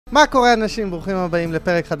מה קורה אנשים? ברוכים הבאים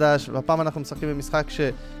לפרק חדש, והפעם אנחנו משחקים במשחק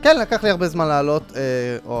שכן, לקח לי הרבה זמן לעלות,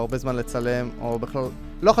 או הרבה זמן לצלם, או בכלל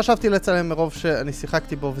לא חשבתי לצלם מרוב שאני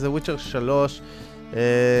שיחקתי בו, וזה וויצ'ר 3.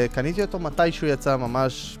 קניתי אותו מתי שהוא יצא,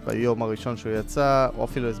 ממש ביום הראשון שהוא יצא, או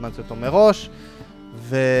אפילו הזמנתי אותו מראש,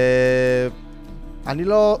 ואני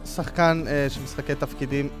לא שחקן של משחקי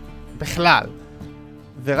תפקידים בכלל.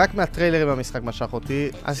 ורק מהטריילרים במשחק משך אותי.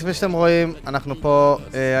 אז כפי שאתם רואים, אנחנו פה,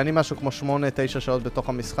 אני משהו כמו 8-9 שעות בתוך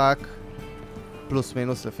המשחק, פלוס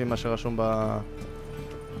מינוס לפי מה שרשום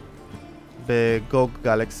בגוג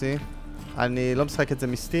גלקסי. אני לא משחק את זה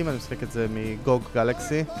מסטים, אני משחק את זה מגוג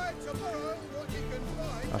גלקסי.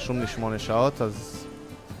 רשום לי 8 שעות, אז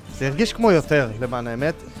זה הרגיש כמו יותר, למען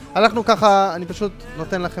האמת. אנחנו ככה, אני פשוט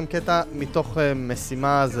נותן לכם קטע מתוך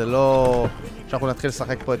משימה, זה לא שאנחנו נתחיל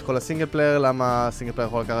לשחק פה את כל הסינגל פלייר, למה הסינגל פלייר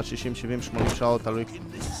יכול לקחת 60, 70, 80 שעות, תלוי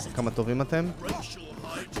כמה טובים אתם.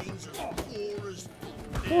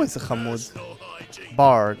 אוי, איזה חמוד.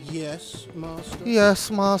 בארד.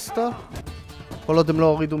 Yes, master. כל עוד הם לא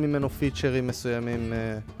הורידו ממנו פיצ'רים מסוימים,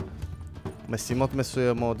 משימות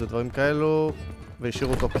מסוימות ודברים כאלו,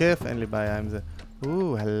 והשאירו אותו כיף, אין לי בעיה עם זה.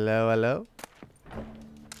 הלו.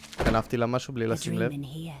 גנבתי לה משהו בלי לשים לב.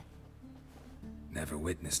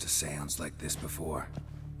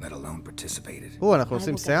 אנחנו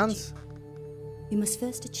עושים סיאנס? You must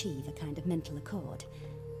first achieve a kind of mental accord.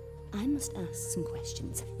 I must ask some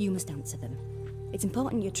questions. You must answer them. It's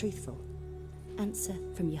important you're truthful. Answer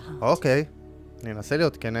from your heart. אוקיי. אני אנסה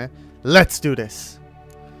להיות כנה. Let's do this.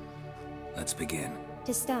 Let's begin.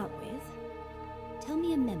 To start with, tell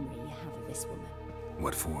me a memory you have of this woman.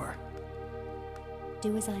 What for?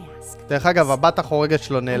 Do as I ask. דרך אגב, הבת החורגת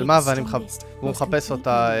שלו נעלמה והוא מחפש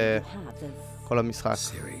אותה כל המשחק.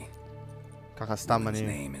 ככה סתם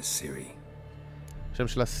אני... השם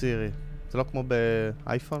שלה סירי. זה לא כמו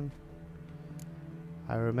באייפון?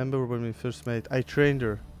 I remember when we first met. I trained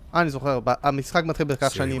her. אני זוכר, המשחק מתחיל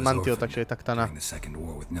בכך שאני אימנתי אותה כשהייתה קטנה.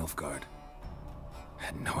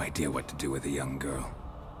 Had no idea what to do with a young girl.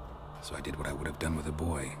 So I did what I would have done with a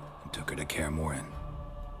boy and took her to Care Morin.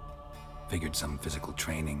 Figured some physical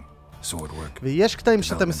training, sword work. ויש קטעים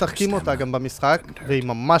שאתם משחקים אותה גם במשחק, והיא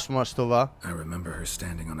ממש ממש טובה. I remember her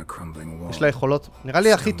standing on a crumbling wall. יש לה יכולות, נראה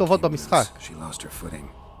לי הכי טובות במשחק. She lost her footing.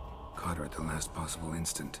 Caught her at the last possible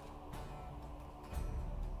instant.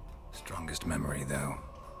 Strongest memory though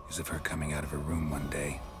is of her coming out of her room one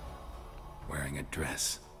day, wearing a dress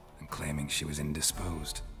and claiming she was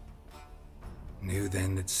indisposed. Knew then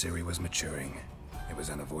that Siri was maturing. It was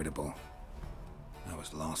unavoidable. I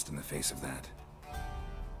was lost in the face of that.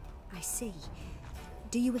 I see.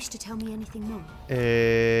 Do you wish to tell me anything more?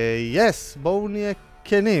 Yes, בואו נהיה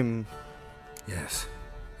כנים. Yes,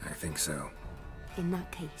 I think so. In that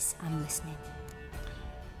case, I'm listening.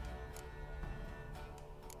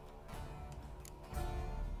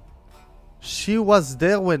 She was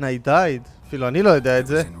there when I died. אפילו אני לא יודע את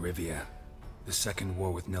זה. The second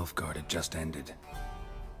war with Nilfgaard had just ended.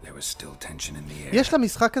 There was still tension in the air. יש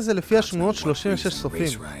למשחק הזה לפי השמועות 36 סופים.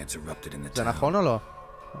 זה נכון או לא?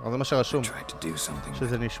 זה מה שרשום.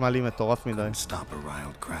 שזה נשמע לי מטורף מדי.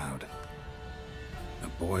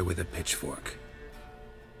 A boy with a pitchfork.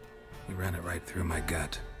 He ran it right through my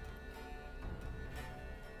gut.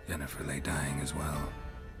 Jennifer lay dying as well.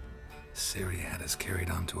 Siri had us carried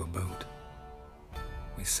onto a boat.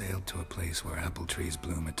 We sailed to a place where apple trees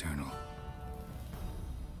bloom eternal.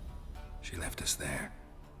 She left us there.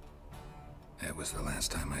 It was the last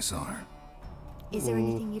time I saw her. Is there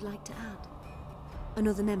anything you'd like to add?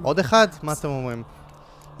 Another memory? עוד אחד? מה אתם אומרים?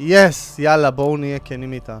 Yes, יאללה, בואו נהיה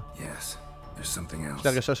כנים איתה. Yes, there's something else. יש לי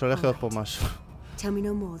הרגשה שהולך להיות פה משהו. Tell me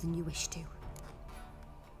no more than you wish to.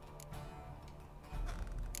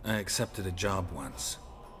 I accepted a job once.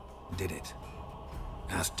 Did it.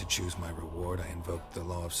 Asked to choose my reward, I invoked the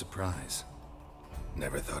law of surprise.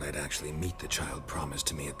 Never thought I'd actually meet the child promised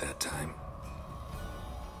to me at that time.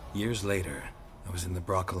 Years later, I was in the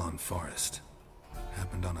Broccolon forest.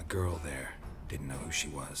 Happened on a girl there. Didn't know who she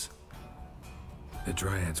was. The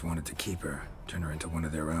Dryads wanted to keep her, turn her into one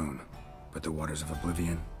of their own. But the waters of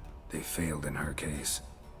oblivion, they failed in her case.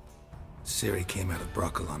 Siri came out of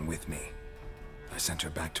Broccolon with me. I sent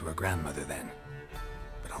her back to her grandmother then.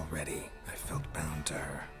 But already, I felt bound to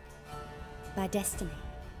her. By destiny.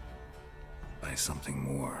 By something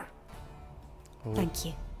more. Oh. Thank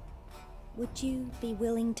you. Would you be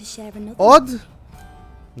willing to share another? עוד?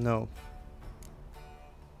 No.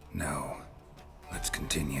 No. Let's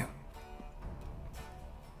continue.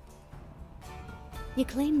 You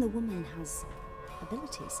claim the woman has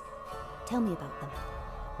abilities. Tell me about them.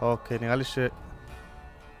 אוקיי, נראה לי ש...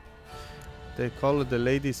 They call it the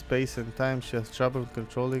lady space and time. She has trouble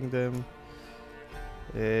controlling them.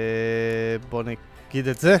 בוא נגיד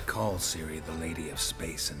את זה. Call Siri the lady of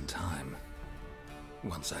space and time.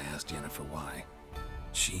 Once I asked Jennifer why.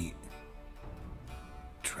 She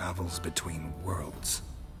travels between worlds.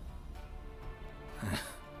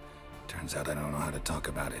 Turns out I don't know how to talk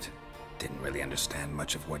about it. Didn't really understand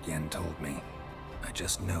much of what Yen told me. I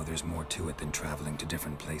just know there's more to it than traveling to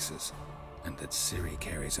different places, and that Siri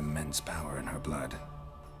carries immense power in her blood.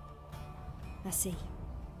 I see.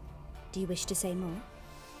 Do you wish to say more?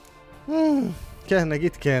 כן,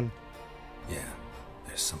 נגיד כן. Yeah,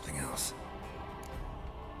 there's something else.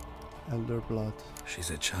 Elder blood. She's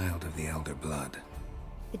a child of the elder blood.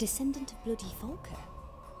 A descendant of bloody Volker.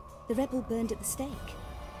 The rebel burned at the stake.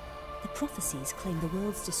 The prophecies claim the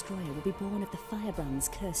world's destroyer will be born of the firebrand's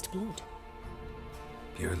cursed blood.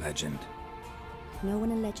 Pure legend. No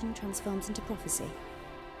one in legend transforms into prophecy.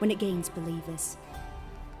 When it gains believers.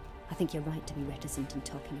 I think you're right to be reticent in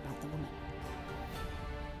talking about the woman.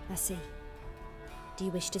 I see. Do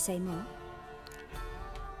you wish to say more?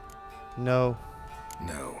 No.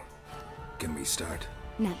 No. Can we start?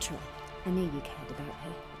 Naturally. I knew you cared about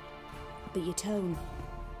her. But your tone,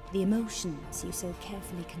 the emotions you so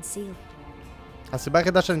carefully conceal. הסיבה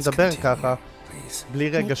היחידה שאני מדבר ככה, בלי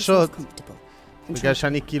רגשות, בגלל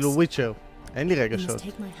שאני כאילו וויצ'ר. אין לי רגשות.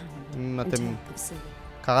 אם אתם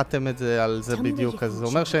קראתם את זה על זה בדיוק, אז זה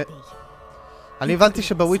אומר ש... אני הבנתי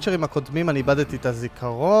שבוויצ'רים הקודמים אני איבדתי את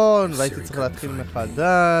הזיכרון, והייתי צריך להתחיל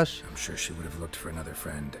מחדש.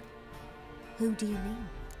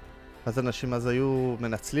 אז אנשים אז היו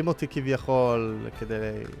מנצלים אותי כביכול,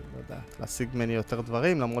 כדי, לא יודע, להשיג ממני יותר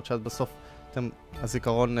דברים, למרות שעד בסוף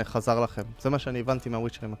הזיכרון חזר לכם. זה מה שאני הבנתי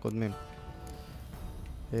מהוויצ'רים הקודמים.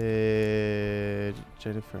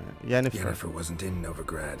 Jennifer wasn't in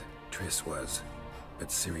Novigrad. Triss was, but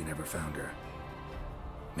Siri never found her.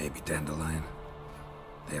 Maybe Dandelion.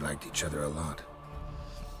 They liked each other a lot.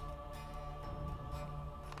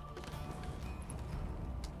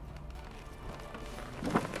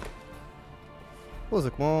 זה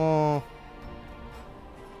כמו...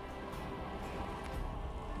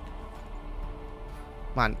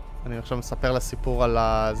 מה, אני עכשיו מספר לסיפור על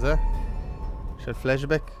זה? של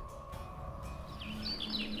פלשבק?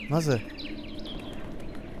 מה זה?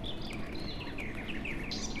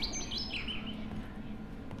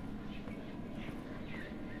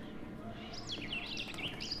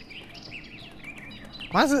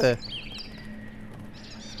 מה זה?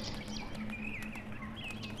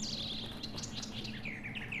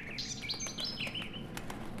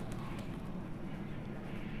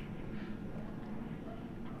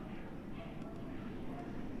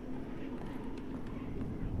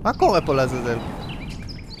 מה קורה פה לעזאזל?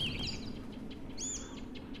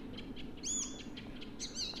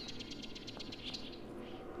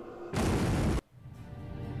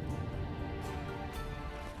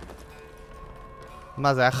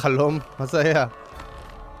 מה זה היה חלום? מה זה היה?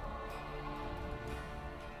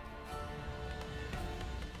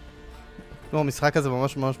 לא, המשחק הזה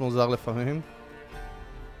ממש ממש מוזר לפעמים.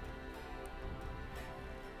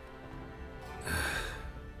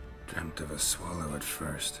 Dreamt of a swallow at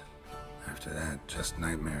first. After that, just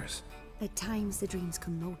nightmares. At times the dreams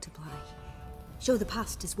can multiply. Show the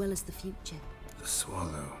past as well as the future. The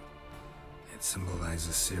swallow. It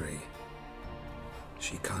symbolizes Siri.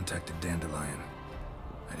 She contacted Dandelion.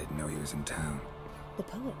 I didn't know he was in town. The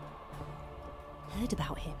poet. Heard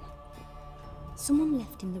about him. Someone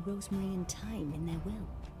left him the rosemary and thyme in their will.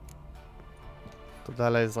 תודה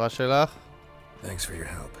על העזרה שלך. Thanks for your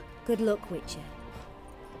help. Good luck, Witcher.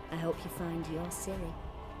 I hope you find your Siri.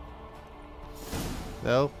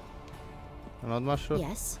 זהו? אין עוד משהו?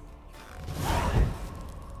 Yes.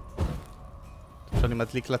 שאני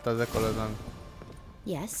מדליק לה את הזה כל הזמן.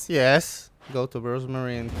 Yes. Yes. Go to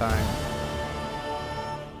rosemary and thyme.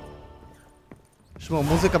 שמעו,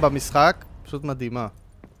 מוזיקה במשחק פשוט מדהימה.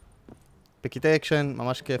 בקטעי אקשן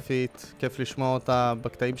ממש כיפית, כיף לשמוע אותה,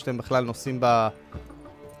 בקטעים שאתם בכלל נוסעים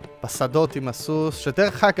בשדות עם הסוס,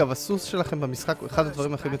 שדרך אגב, הסוס שלכם במשחק הוא אחד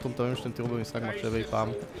הדברים הכי מטומטמים שאתם תראו במשחק מחשב אי פעם.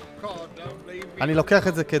 אני לוקח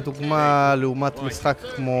את זה כדוגמה לעומת משחק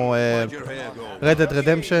כמו Red Dead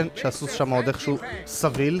Redemption, שהסוס שם עוד איכשהו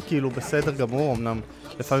סביל, כאילו בסדר גמור, אמנם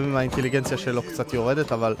לפעמים האינטליגנציה שלו קצת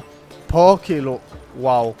יורדת, אבל פה כאילו,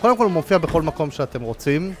 וואו. קודם כל הוא מופיע בכל מקום שאתם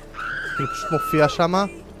רוצים, כאילו פשוט מופיע שמה.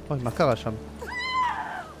 אוי, מה קרה שם?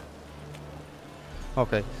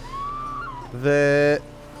 אוקיי.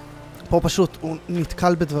 ופה פשוט הוא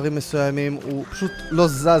נתקל בדברים מסוימים, הוא פשוט לא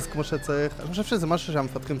זז כמו שצריך. אני חושב שזה משהו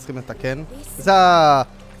שהמפתחים צריכים לתקן. זה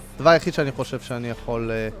הדבר היחיד שאני חושב שאני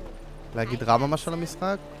יכול להגיד רע ממש על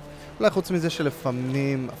המשחק. אולי חוץ מזה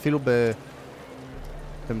שלפעמים, אפילו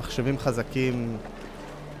במחשבים חזקים,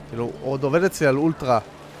 כאילו, עוד עובד אצלי על אולטרה,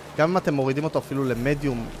 גם אם אתם מורידים אותו אפילו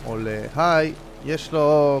למדיום או להיי, יש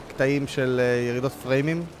לו קטעים של ירידות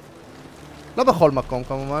פריימים. לא בכל מקום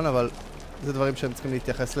כמובן, אבל זה דברים שהם צריכים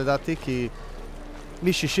להתייחס לדעתי, כי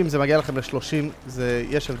מ-60 זה מגיע לכם ל-30,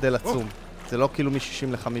 יש הבדל עצום. זה לא כאילו מ-60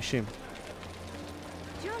 ל-50.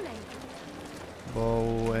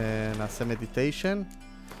 בואו נעשה מדיטיישן.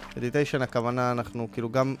 מדיטיישן הכוונה אנחנו כאילו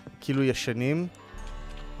גם כאילו ישנים,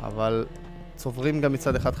 אבל צוברים גם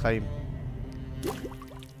מצד אחד חיים.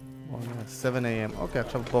 7 AM. אוקיי,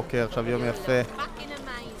 עכשיו בוקר, עכשיו יום יפה.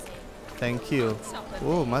 Thank you.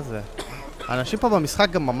 מה זה? האנשים פה במשחק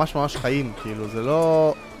גם ממש ממש חיים, כאילו, זה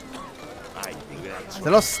לא... זה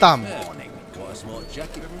לא סתם.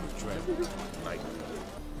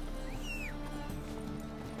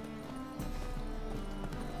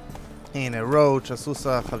 הנה, רואוץ', הסוס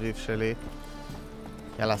החביב שלי.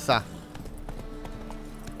 יאללה, סע.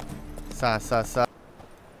 סע.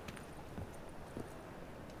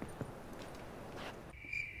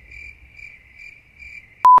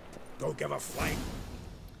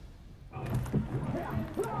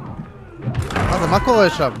 מה קורה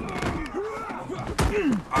שם?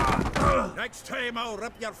 Next time I'll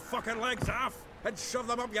rip your fucking legs off and shove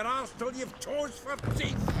them up your arse till you've toes for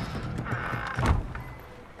teeth.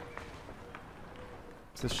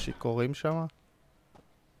 זה שיקורים שם?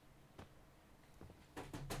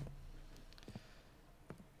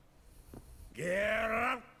 Get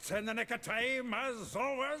out in the nick of time, as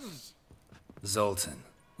always. Zoltan,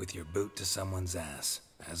 with your boot to someone's ass,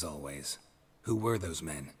 as always. Who were those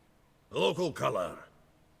men? Local colour.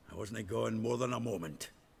 I wasn't gone more than a moment.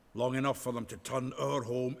 Long enough for them to turn our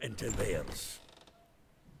home into theirs.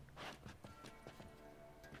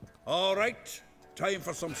 All right, time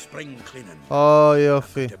for some spring cleaning.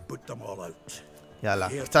 יופי. To put them all out. יאללה,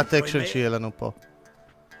 קצת אקשן שיהיה לנו פה.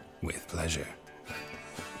 With pleasure.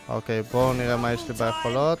 אוקיי, בואו נראה מה יש לי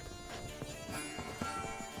ביכולות.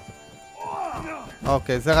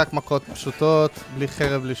 אוקיי, זה רק מכות פשוטות, בלי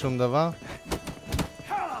חרב, בלי שום דבר.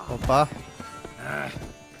 הופה.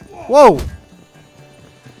 וואו!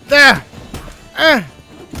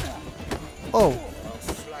 או!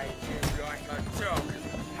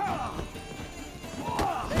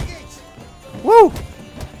 וואו!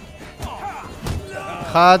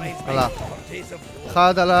 אחד הלך.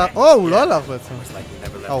 אחד הלך. הוא לא הלך בעצם.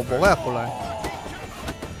 הוא בורח אולי.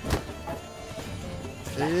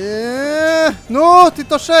 נו,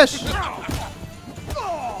 תתאושש!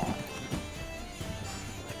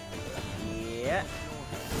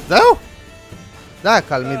 זהו? זה היה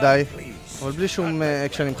קל מדי, אבל בלי שום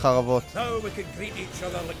אקשן עם חרבות.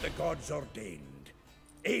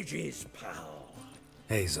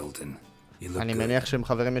 אני מניח שהם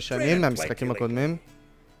חברים ישנים מהמשחקים הקודמים.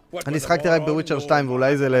 אני שחקתי רק בוויצ'ר 2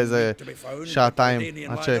 ואולי זה לאיזה שעתיים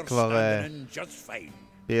עד שכבר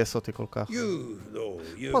בייס אותי כל כך.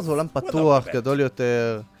 פה זה עולם פתוח, גדול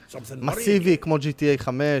יותר, מסיבי כמו GTA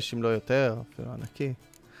 5 אם לא יותר, אפילו ענקי.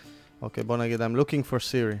 אוקיי, בוא נגיד I'm looking for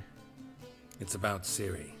Siri. It's about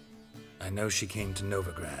Siri. I know she came to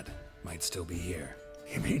Novigrad. Might still be here.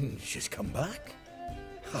 You mean she's come back?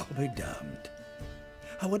 I'll be damned.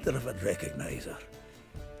 I wonder if I'd recognize her.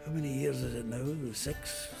 How many years is it now?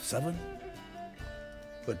 6, 7?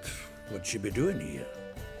 But what'd she be doing here?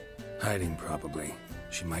 Hiding, probably.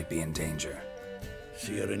 She might be in danger.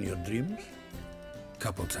 See her in your dreams?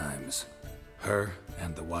 Couple times. Her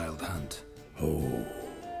and the wild hunt. Oh,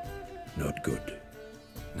 not good.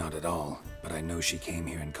 Not at all, but I know she came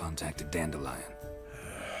here and contacted Dandelion.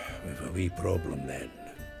 We've a wee problem then.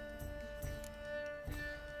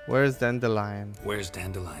 Where's Dandelion? Where's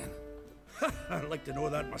Dandelion? I'd like to know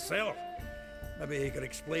that myself. Maybe he could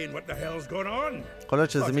explain what the hell's going on. יכול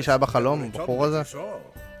להיות שזה מי שהיה בחלום, בחור הזה?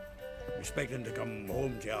 Expecting to come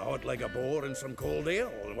home to a hot like a boar and some cold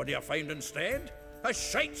ale. What do you find instead? A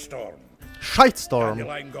shitestorm. Shitestorm.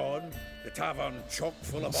 Dandelion gone. The tavern chock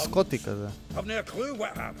full of סקוטי כזה. Have no clue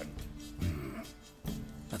what happened.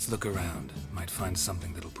 Let's look around. Might find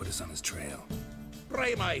something that'll put us on his trail.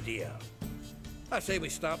 Prime idea. I say we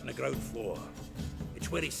start on the ground floor. It's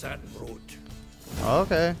where he sat and wrote.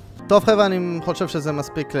 אוקיי. טוב חבר'ה, אני חושב שזה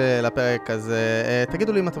מספיק לפרק, אז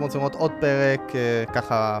תגידו לי אם אתם רוצים לראות עוד פרק,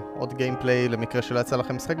 ככה עוד גיימפליי למקרה שלא יצא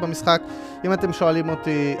לכם משחק במשחק. אם אתם שואלים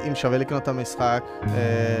אותי אם שווה לקנות את המשחק,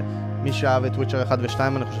 מי שאהב את וויצ'ר 1 ו-2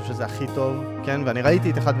 אני חושב שזה הכי טוב, כן? ואני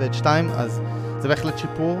ראיתי את 1 ואת 2, אז זה בהחלט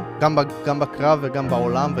שיפור, גם בקרב וגם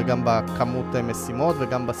בעולם וגם בכמות משימות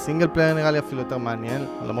וגם בסינגל פלייר נראה לי אפילו יותר מעניין,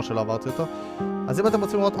 למרות שלא עברתי אותו. אז אם אתם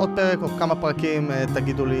רוצים לראות עוד פרק או כמה פרקים,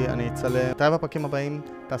 תגידו לי, אני אצלם. תראה בפרקים הבאים,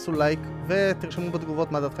 תעשו לייק ותרשמו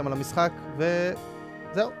בתגובות מה דעתכם על המשחק,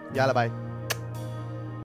 וזהו, יאללה ביי.